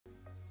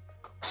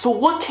So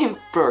what came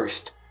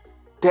first?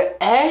 The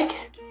egg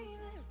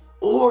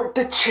or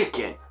the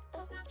chicken?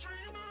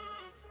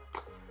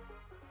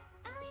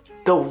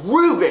 The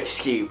Rubik's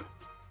Cube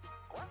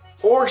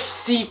or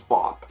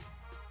CFOP?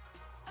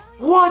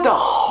 What a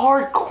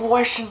hard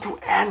question to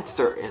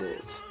answer it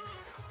is.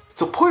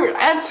 So put your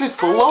answers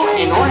below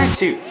in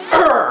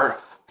order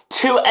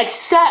to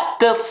accept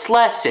this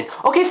lesson.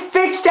 Okay,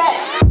 fix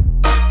that.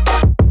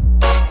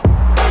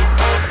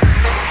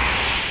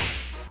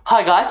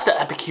 Hi guys, the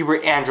Epic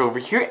Cuber Andrew over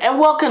here, and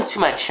welcome to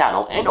my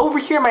channel. And over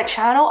here on my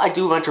channel, I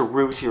do a bunch of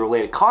Rubik's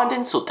related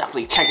content, so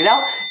definitely check it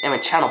out in my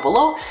channel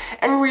below.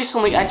 And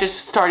recently, I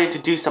just started to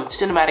do some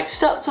cinematic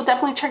stuff, so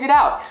definitely check it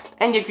out.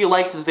 And if you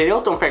liked this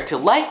video, don't forget to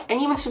like and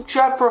even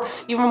subscribe for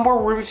even more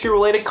Rubik's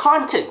related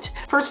content.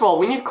 First of all,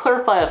 we need to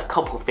clarify a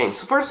couple of things.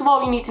 So first of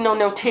all, you need to know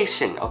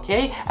notation,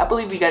 okay? I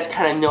believe you guys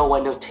kind of know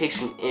what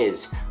notation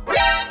is.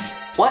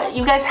 What?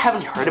 You guys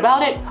haven't heard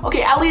about it?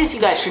 Okay, at least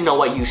you guys should know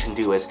what you should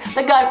do is.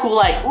 The guy who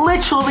like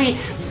literally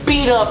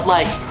beat up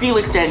like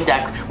Felix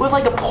Zendek with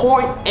like a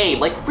 .8,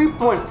 like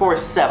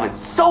 3.47.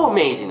 So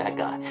amazing, that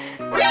guy.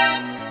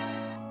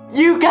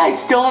 You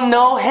guys don't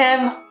know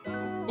him?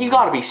 You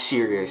gotta be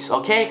serious,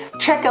 okay?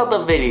 Check out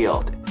the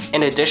video.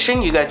 In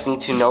addition, you guys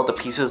need to know the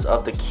pieces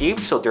of the cube.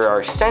 So there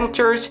are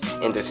centers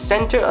in the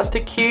center of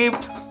the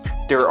cube.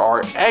 There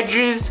are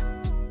edges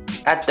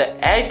at the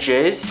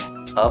edges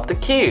of the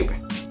cube.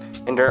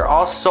 And there are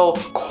also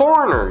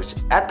corners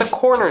at the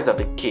corners of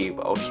the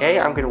cube, okay?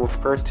 I'm going to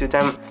refer to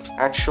them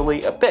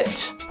actually a bit.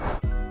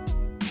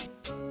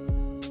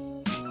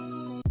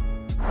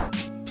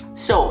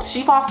 So,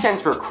 CFOP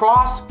stands for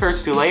cross,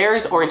 first two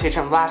layers,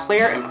 orientation of last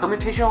layer, and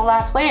permutation of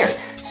last layer.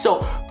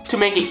 So, to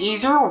make it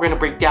easier, we're going to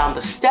break down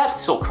the steps.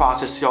 So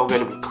cross is still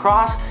going to be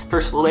cross.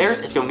 First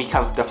layers is going to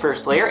become the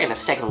first layer and the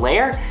second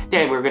layer.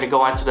 Then we're going to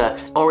go on to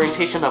the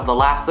orientation of the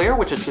last layer,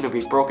 which is going to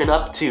be broken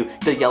up to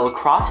the yellow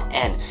cross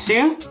and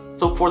soon.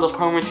 So for the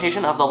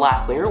permutation of the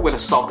last layer, we're going to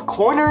solve the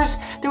corners,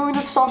 then we're going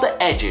to solve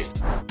the edges.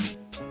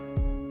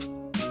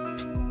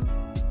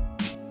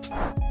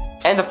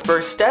 And the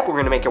first step, we're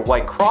going to make a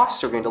white cross.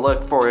 So we're going to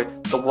look for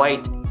the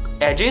white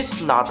edges,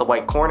 not the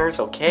white corners,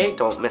 okay?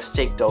 Don't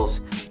mistake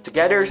those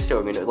together. So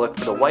we're going to look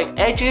for the white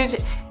edges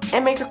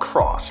and make a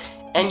cross.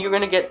 And you're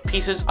going to get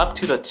pieces up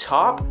to the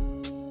top.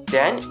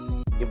 Then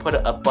you put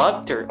it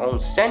above their own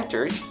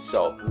centers.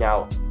 So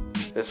now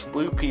this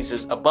blue piece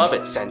is above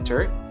its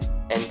center.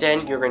 And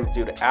then you're going to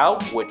do the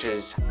out, which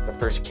is the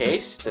first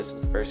case. This is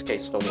the first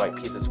case, so the white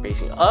piece is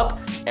facing up.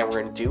 And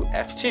we're going to do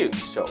F2.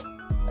 So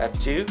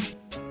F2,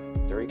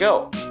 there we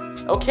go.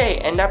 Okay,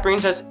 and that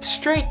brings us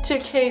straight to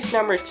case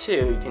number 2.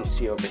 You can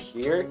see over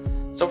here.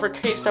 So for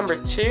case number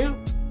 2, you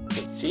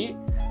can see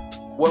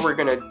what we're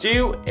going to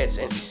do is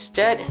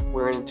instead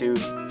we're going to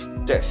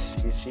do this.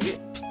 You see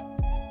it?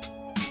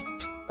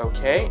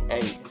 Okay,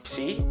 and you can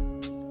see,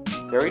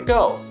 there we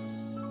go.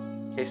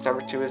 Case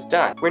number 2 is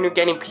done. When you're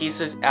getting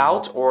pieces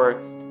out or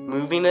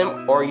moving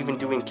them or even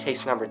doing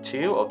case number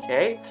 2,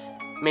 okay,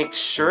 make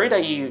sure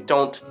that you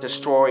don't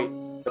destroy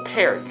the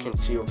pair. You can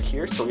see over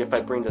here. So if I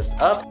bring this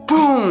up,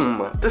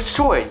 boom,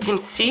 destroyed. You can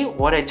see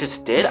what I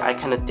just did. I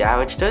kind of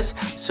damaged this.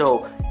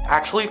 So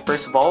actually,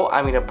 first of all,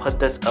 I'm going to put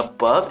this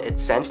above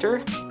its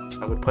center. I'm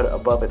going to put it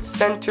above its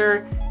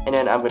center, and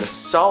then I'm going to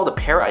solve the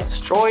pair I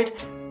destroyed.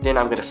 Then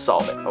I'm going to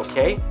solve it,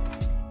 okay?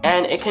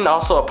 And it can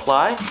also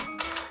apply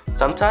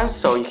sometimes,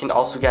 so you can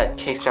also get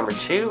case number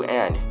 2,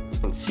 and you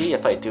can see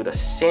if I do the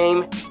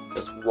same,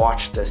 just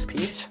watch this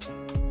piece.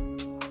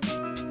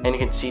 And you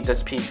can see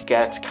this piece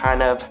gets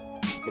kind of,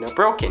 you know,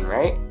 broken,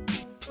 right?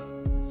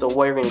 So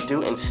what you're going to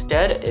do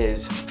instead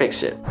is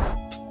fix it.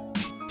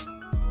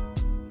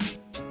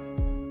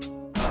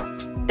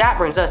 That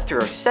brings us to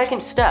our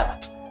second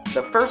step,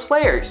 the first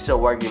layer. So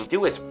what you're going to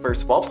do is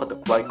first of all put the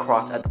white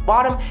cross at the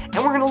bottom, and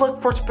we're going to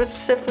look for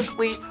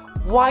specifically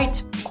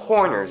white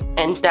corners,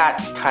 and that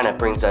kind of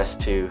brings us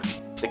to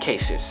the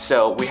cases.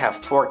 So we have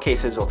 4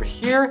 cases over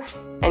here,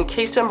 and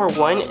case number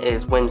 1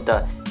 is when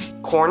the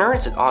corner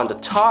is on the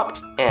top,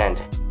 and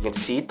you can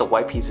see the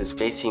white piece is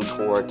facing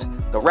towards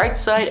the right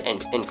side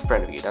and in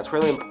front of you. That's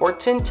really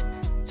important,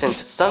 since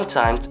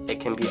sometimes it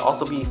can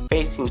also be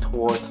facing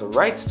towards the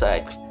right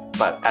side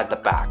but at the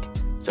back.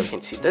 So you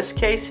can see this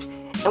case,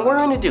 and what we're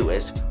going to do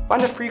is find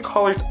the 3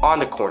 colors on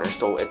the corner.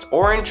 So it's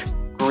orange,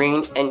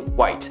 green, and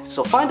white.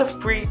 So find the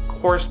 3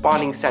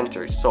 corresponding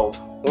centers. So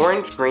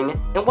orange, green,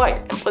 and white,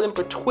 and put in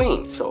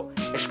between. So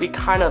it should be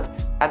kind of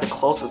at the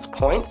closest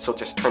point. So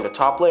just turn the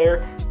top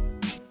layer.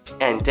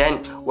 And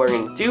then what we're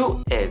going to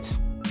do is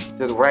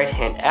do the right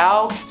hand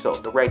out. So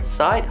the right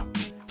side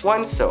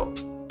one. So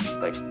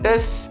like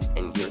this,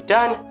 and you're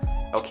done.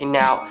 Okay,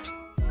 now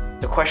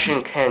the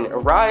question can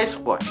arise,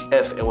 what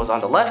if it was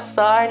on the left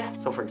side?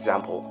 So for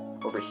example,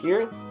 over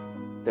here,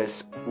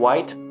 this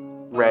white,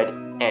 red,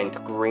 and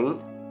green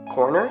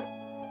corner,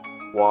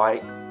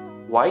 white,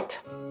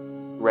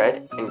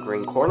 red, and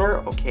green corner.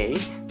 Okay,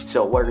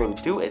 so what we're going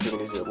to do is we're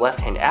going to do the left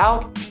hand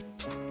out,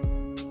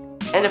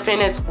 and the thing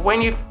is,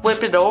 when you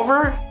flip it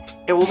over,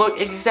 it will look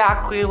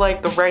exactly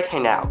like the right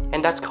hand out,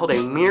 and that's called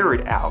a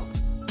mirrored out.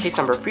 Case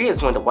number 3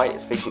 is when the white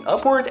is facing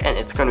upwards, and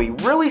it's going to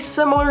be really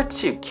similar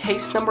to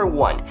case number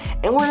 1.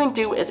 And what we're going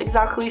to do is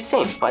exactly the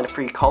same. Find the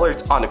 3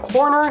 colors on the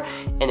corner,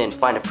 and then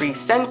find the 3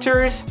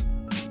 centers,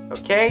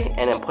 okay?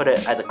 And then put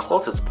it at the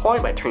closest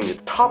point by turning the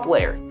top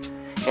layer.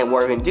 And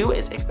what we're going to do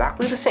is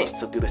exactly the same.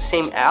 So do the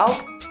same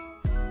alg,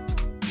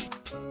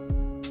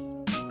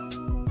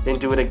 then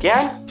do it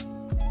again,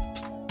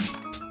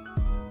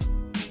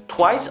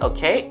 twice,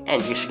 okay?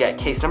 And you should get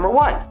case number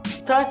 1.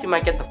 Sometimes you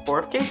might get the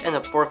 4th case, and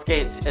the 4th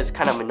case is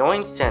kind of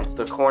annoying since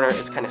the corner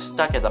is kind of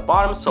stuck at the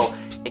bottom, so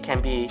it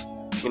can be,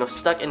 you know,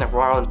 stuck in the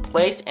wrong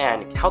place.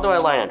 And how do I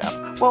line it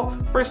up? Well,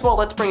 first of all,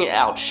 let's bring it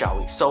out, shall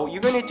we? So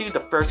you're going to do the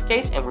first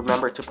case, and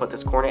remember to put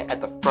this corner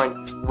at the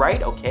front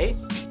right, okay?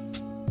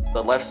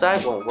 The left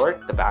side won't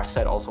work, the back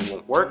side also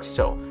won't work,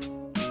 so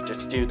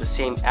just do the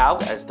same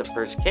alg as the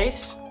first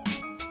case,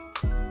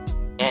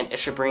 and it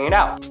should bring it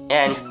out.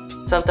 And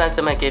sometimes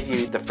it might give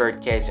you the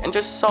 3rd case, and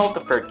just solve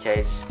the 3rd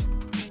case.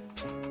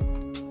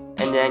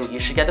 And then you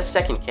should get the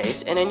 2nd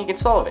case, and then you can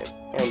solve it.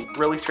 And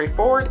really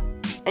straightforward,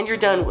 and you're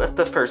done with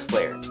the first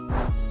layer.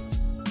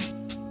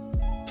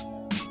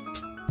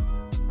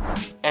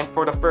 And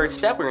for the 3rd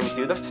step, we're going to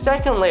do the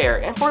 2nd layer.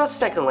 And for the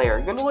 2nd layer,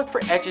 you're going to look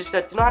for edges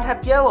that do not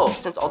have yellow,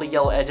 since all the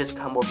yellow edges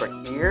come over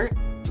here,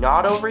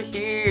 not over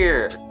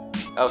here.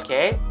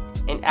 Okay?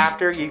 And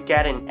after you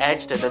get an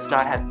edge that does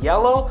not have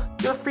yellow,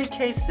 there are 3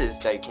 cases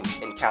that you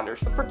can encounter.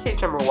 So for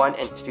case number 1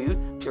 and 2,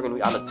 you're going to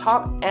be on the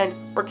top. And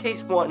for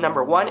case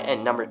number 1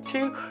 and number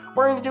 2, what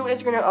we're going to do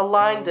is you're going to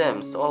align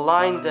them. So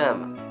align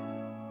them.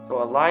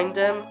 So align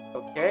them,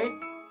 okay?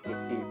 You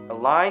can see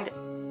aligned.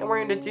 And what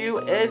we're going to do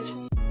is,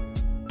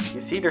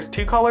 you see there's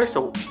 2 colors.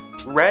 So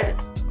red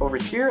over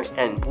here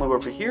and blue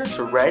over here.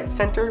 So red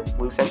center,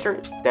 blue center.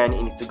 Then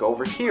it needs to go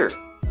over here.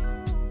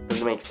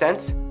 Does it make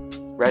sense?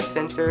 Red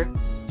center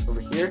over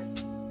here,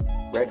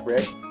 red,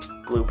 red,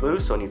 blue, blue,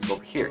 so it needs to go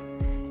over here.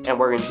 And what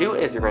we're going to do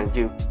is you're going to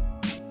do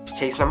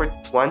case number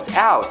 1's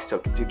alg. So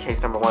do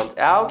case number 1's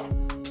alg.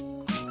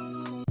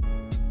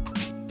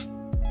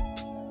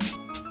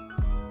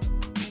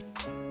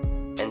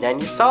 And then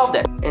you solved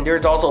it. And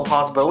there's also a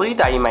possibility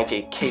that you might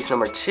get case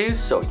number 2,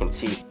 so you can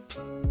see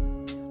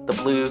the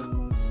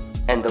blue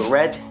and the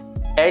red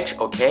edge,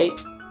 okay?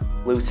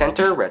 Blue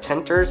center, red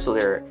center, so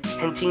they're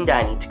hinting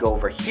that I need to go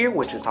over here,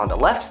 which is on the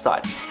left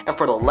side. And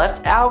for the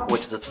left alg,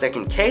 which is the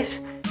 2nd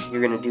case,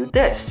 you're going to do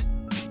this.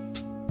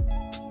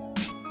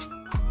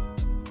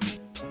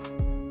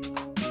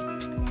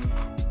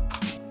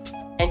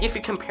 And if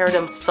you compare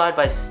them side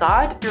by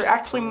side, they're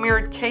actually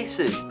mirrored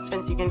cases.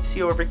 Since you can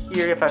see over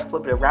here, if I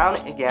flip it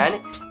around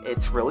again,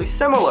 it's really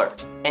similar.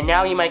 And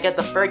now you might get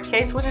the 3rd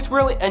case, which is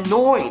really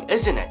annoying,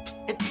 isn't it?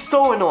 It's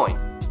so annoying.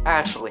 I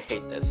actually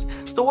hate this.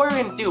 So what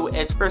we're going to do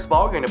is, first of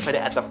all, we're going to put it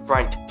at the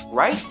front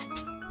right,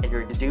 and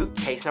you're going to do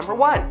case number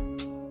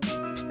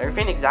 1.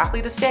 Everything exactly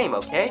the same,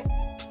 okay?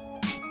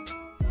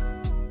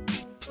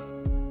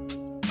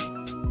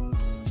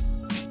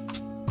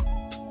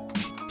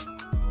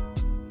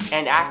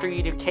 And after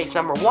you do case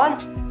number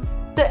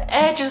 1, the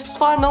edge is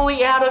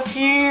finally out of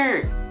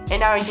here. And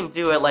now you can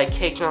do it like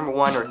case number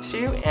 1 or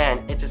 2,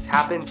 and it just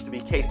happens to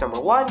be case number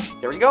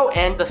 1. There we go,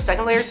 and the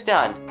 2nd layer is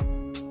done.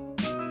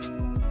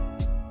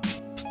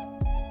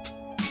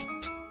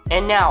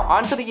 And now,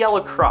 onto the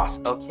yellow cross,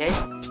 okay?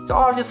 So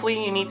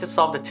obviously you need to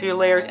solve the 2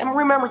 layers, and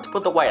remember to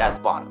put the white at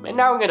the bottom. And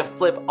now we're gonna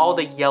flip all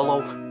the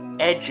yellow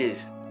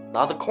edges,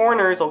 not the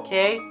corners,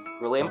 okay?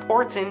 Really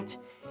important.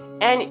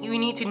 And you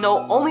need to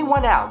know only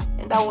 1 alg,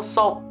 and that will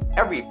solve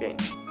everything,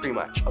 pretty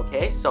much,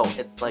 okay? So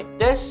it's like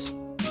this.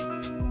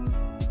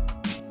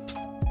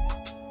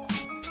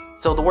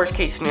 So the worst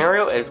case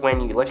scenario is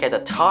when you look at the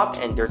top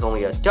and there's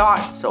only a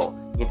dot, so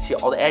you can see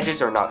all the edges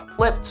are not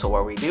flipped. So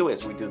what we do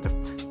is we do the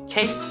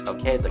case,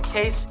 okay, the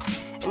case,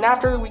 and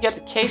after we get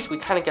the case, we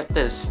kind of get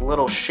this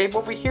little shape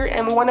over here,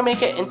 and we want to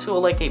make it into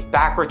like a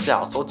backwards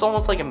L, so it's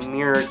almost like a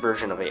mirrored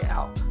version of a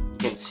L. You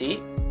can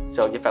see.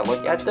 So if I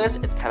look at this,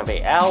 it's kind of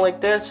a L like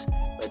this,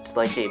 but it's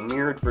like a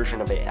mirrored version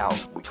of a L.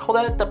 We call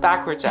that the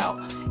backwards L.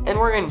 And what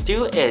we're going to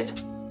do is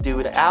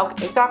do the L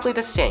exactly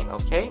the same,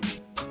 okay?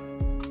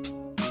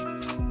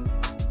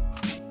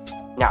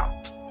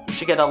 Now, you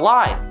should get a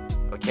line,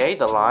 okay,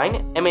 the line,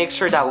 and make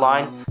sure that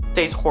line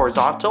stays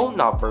horizontal,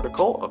 not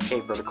vertical. Okay,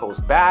 vertical is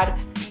bad.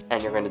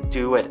 And you're going to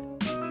do it,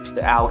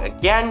 the alg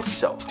again,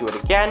 so do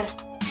it again.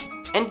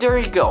 And there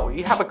you go,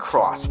 you have a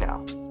cross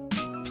now.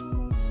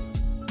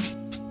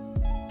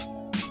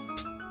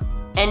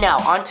 And now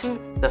onto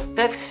the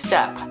 5th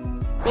step,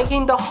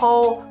 making the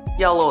whole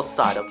yellow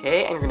side,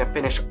 okay? And you're going to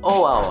finish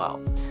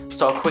OLL.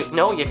 So a quick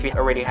note, if you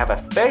already have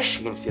a fish,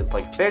 you can see it's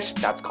like fish,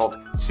 that's called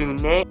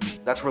sune.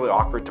 That's really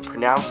awkward to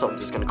pronounce, so I'm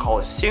just going to call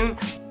it sune.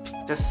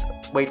 Just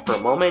wait for a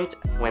moment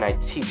when I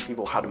teach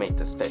people how to make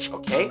this fish,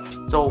 okay?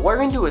 So what we're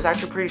going to do is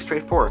actually pretty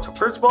straightforward. So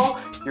first of all,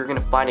 you're going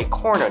to find a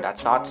corner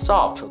that's not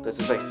solved. So this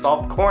is a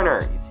solved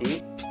corner, you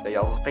see? The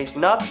yellow is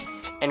facing up,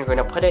 and you're going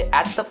to put it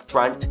at the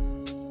front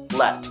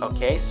left,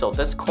 okay? So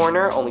this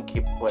corner only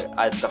can put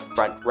at the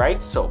front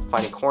right, so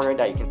find a corner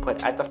that you can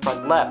put at the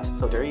front left.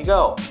 So there you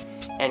go.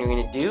 and you're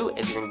going to do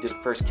is you're going to do the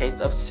first case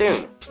of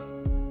soon.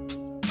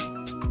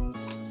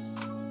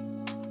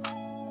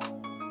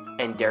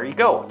 And there you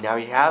go. Now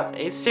you have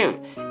a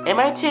soon. It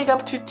might take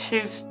up to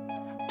 2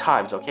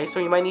 times, okay? So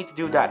you might need to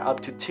do that up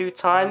to 2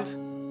 times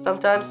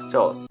sometimes.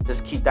 So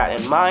just keep that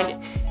in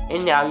mind.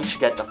 And now you should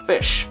get the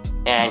fish.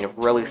 And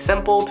really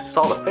simple to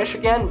solve the fish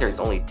again. There's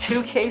only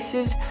 2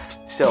 cases.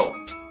 So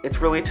it's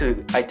really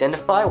to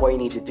identify. What you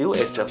need to do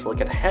is just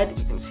look at the head.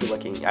 You can see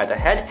looking at the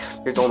head,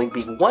 there's only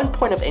be 1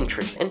 point of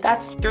interest, and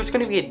there's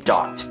going to be a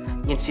dot.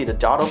 You can see the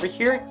dot over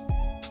here.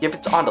 If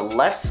it's on the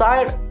left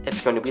side,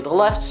 it's going to be the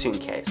left soon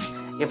case.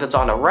 If it's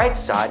on the right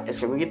side, it's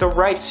going to be the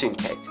right soon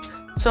case.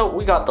 So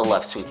we got the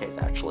left soon case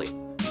actually.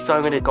 So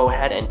I'm going to go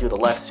ahead and do the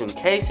left soon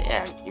case,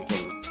 and you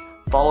can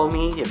follow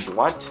me if you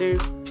want to.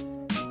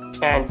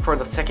 And for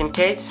the second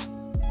case,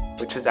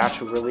 which is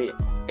actually really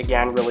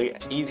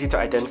easy to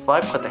identify,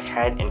 put the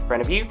head in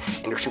front of you,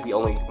 and there should be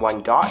only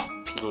 1 dot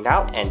peeking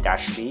out, and that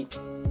should be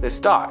this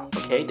dot,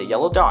 okay, the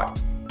yellow dot.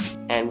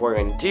 And what we're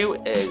going to do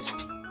is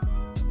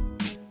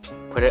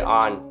put it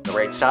on the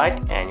right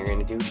side, and you're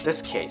going to do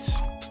this case.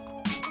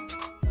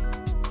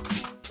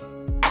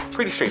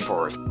 Pretty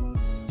straightforward.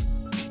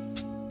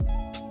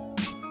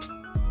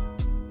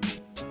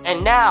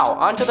 And now,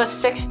 on to the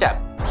 6th step,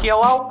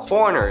 PLL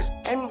Corners.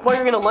 And what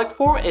you're going to look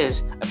for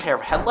is a pair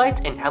of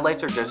headlights, and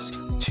headlights are just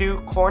 2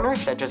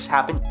 corners that just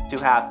happen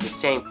to have the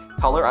same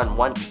color on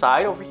one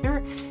side over here.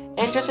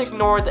 And just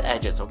ignore the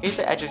edges, okay?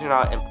 The edges are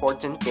not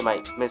important, they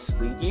might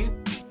mislead you.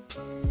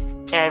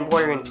 And what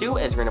you're going to do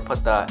is you're going to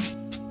put the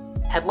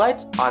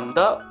headlights on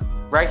the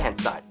right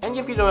hand side. And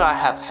if you do not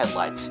have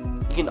headlights,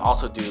 you can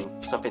also do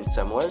something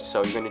similar.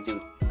 So you're going to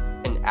do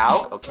an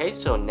out, okay?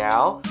 So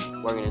now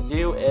what we're going to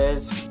do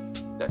is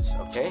this,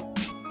 okay?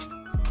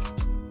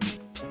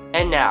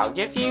 And now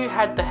if you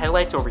had the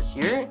headlights over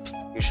here,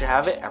 you should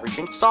have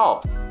everything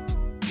solved.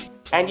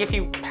 And if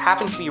you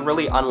happen to be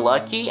really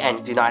unlucky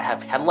and do not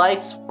have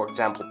headlights, for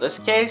example this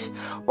case,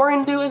 what we're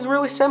going to do is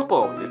really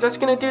simple. You're just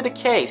going to do the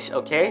case,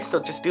 okay? So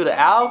just do the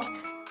ALG,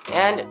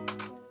 and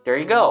there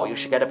you go. You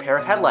should get a pair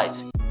of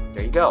headlights.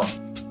 There you go.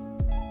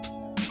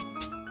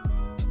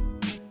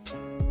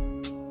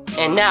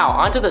 And now,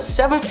 on to the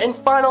 7th and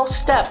final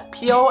step,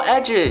 PLL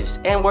Edges.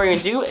 And what you're going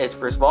to do is,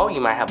 first of all, you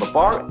might have a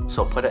bar,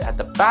 so put it at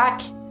the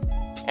back.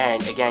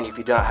 And again, if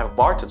you do not have a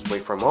bar, just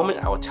wait for a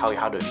moment. I will tell you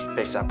how to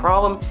fix that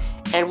problem.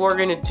 And what we're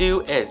going to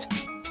do is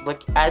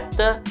look at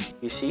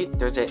you see,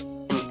 there's an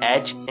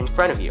edge in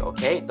front of you,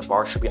 okay? The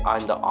bar should be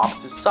on the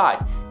opposite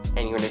side.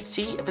 And you're going to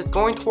see if it's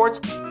going towards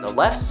the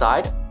left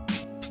side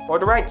or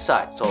the right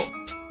side. So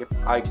if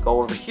I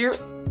go over here,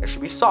 it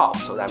should be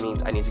solved. So that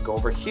means I need to go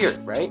over here,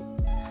 right?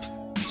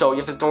 So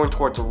if it's going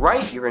towards the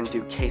right, you're going to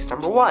do case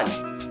number 1.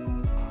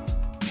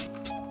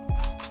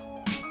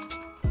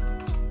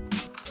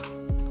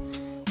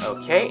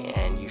 Okay,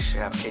 and you should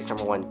have case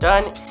number 1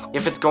 done.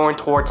 If it's going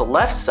towards the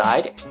left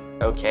side,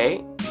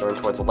 okay,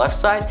 going towards the left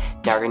side,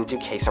 now we're going to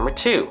do case number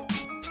 2.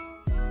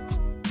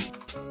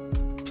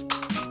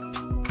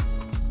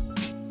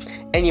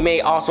 And you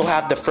may also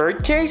have the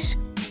 3rd case,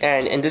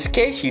 and in this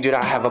case, you do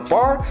not have a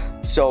bar.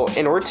 So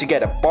in order to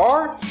get a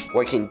bar,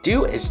 what you can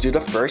do is do the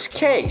 1st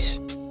case.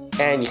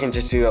 And you can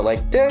just do it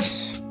like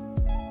this.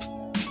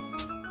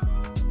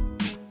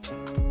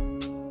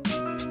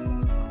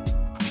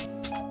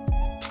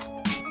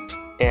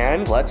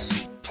 And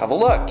let's have a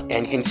look.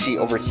 And you can see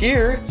over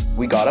here,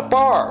 we got a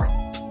bar.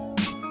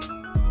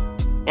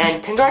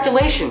 And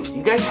congratulations,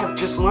 you guys have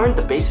just learned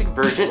the basic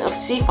version of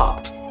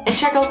CFOP. And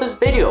check out this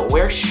video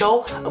where I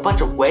show a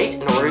bunch of ways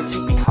in order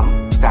to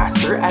become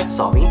faster at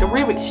solving the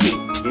Rubik's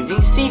Cube using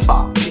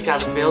CFOP. If you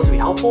found this video to be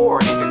helpful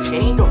or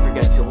entertaining, don't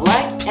forget to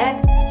like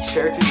and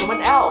share it to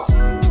someone else.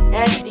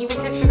 And even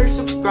consider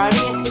subscribing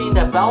and hitting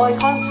that bell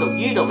icon so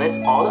you don't miss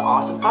all the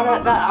awesome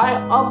content that I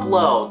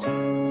upload.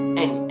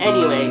 And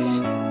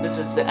anyways, this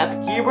is the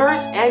Epic Cubers,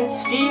 and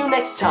see you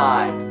next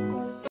time!